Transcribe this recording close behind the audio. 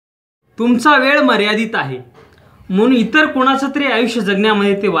तुमचा वेळ मर्यादित आहे म्हणून इतर कोणाचं तरी आयुष्य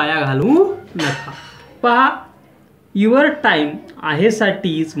जगण्यामध्ये ते वाया घालवू नका. पहा, your time आहेसाठी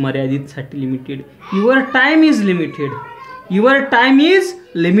is मर्यादितसाठी limited. Your time is limited. Your time is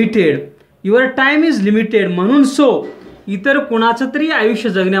limited. Your time is limited म्हणून इतर कोणाचं तरी आयुष्य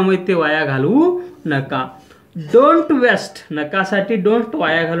जगण्यामध्ये ते वाया घालवू नका. डोंट वेस्ट, नकासाठी डोंट,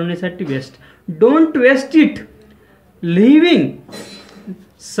 वाया घालवण्यासाठी waste. Don't waste it living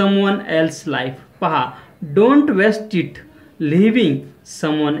someone else life. पहा, don't waste it living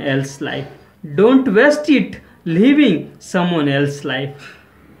someone else life. Don't waste it living someone else life.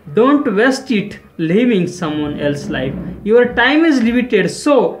 Don't waste it living someone else life. Your time is limited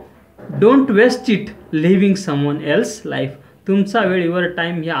don't waste it living someone else life. तुमचा वेळ, your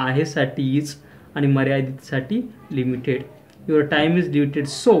time ह्या आहेसाठी is आणि मर्यादितसाठी limited. Your time is limited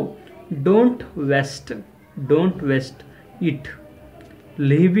don't waste it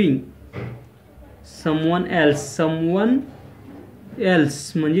living someone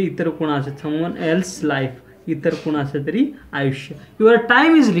else म्हणजे इतर कोणाचं, someone else life, इतर कोणाचं तरी आयुष्य. Your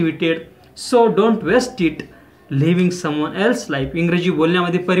time is limited don't waste it living someone else life. इंग्रजी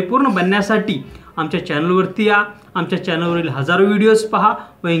बोलण्यामध्ये परिपूर्ण बनण्यासाठी आमच्या चॅनलवरती या. आमच्या चॅनलवरील हजारो व्हिडिओज पहा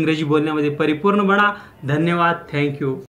व इंग्रजी बोलण्यामध्ये परिपूर्ण बना. धन्यवाद. थँक्यू.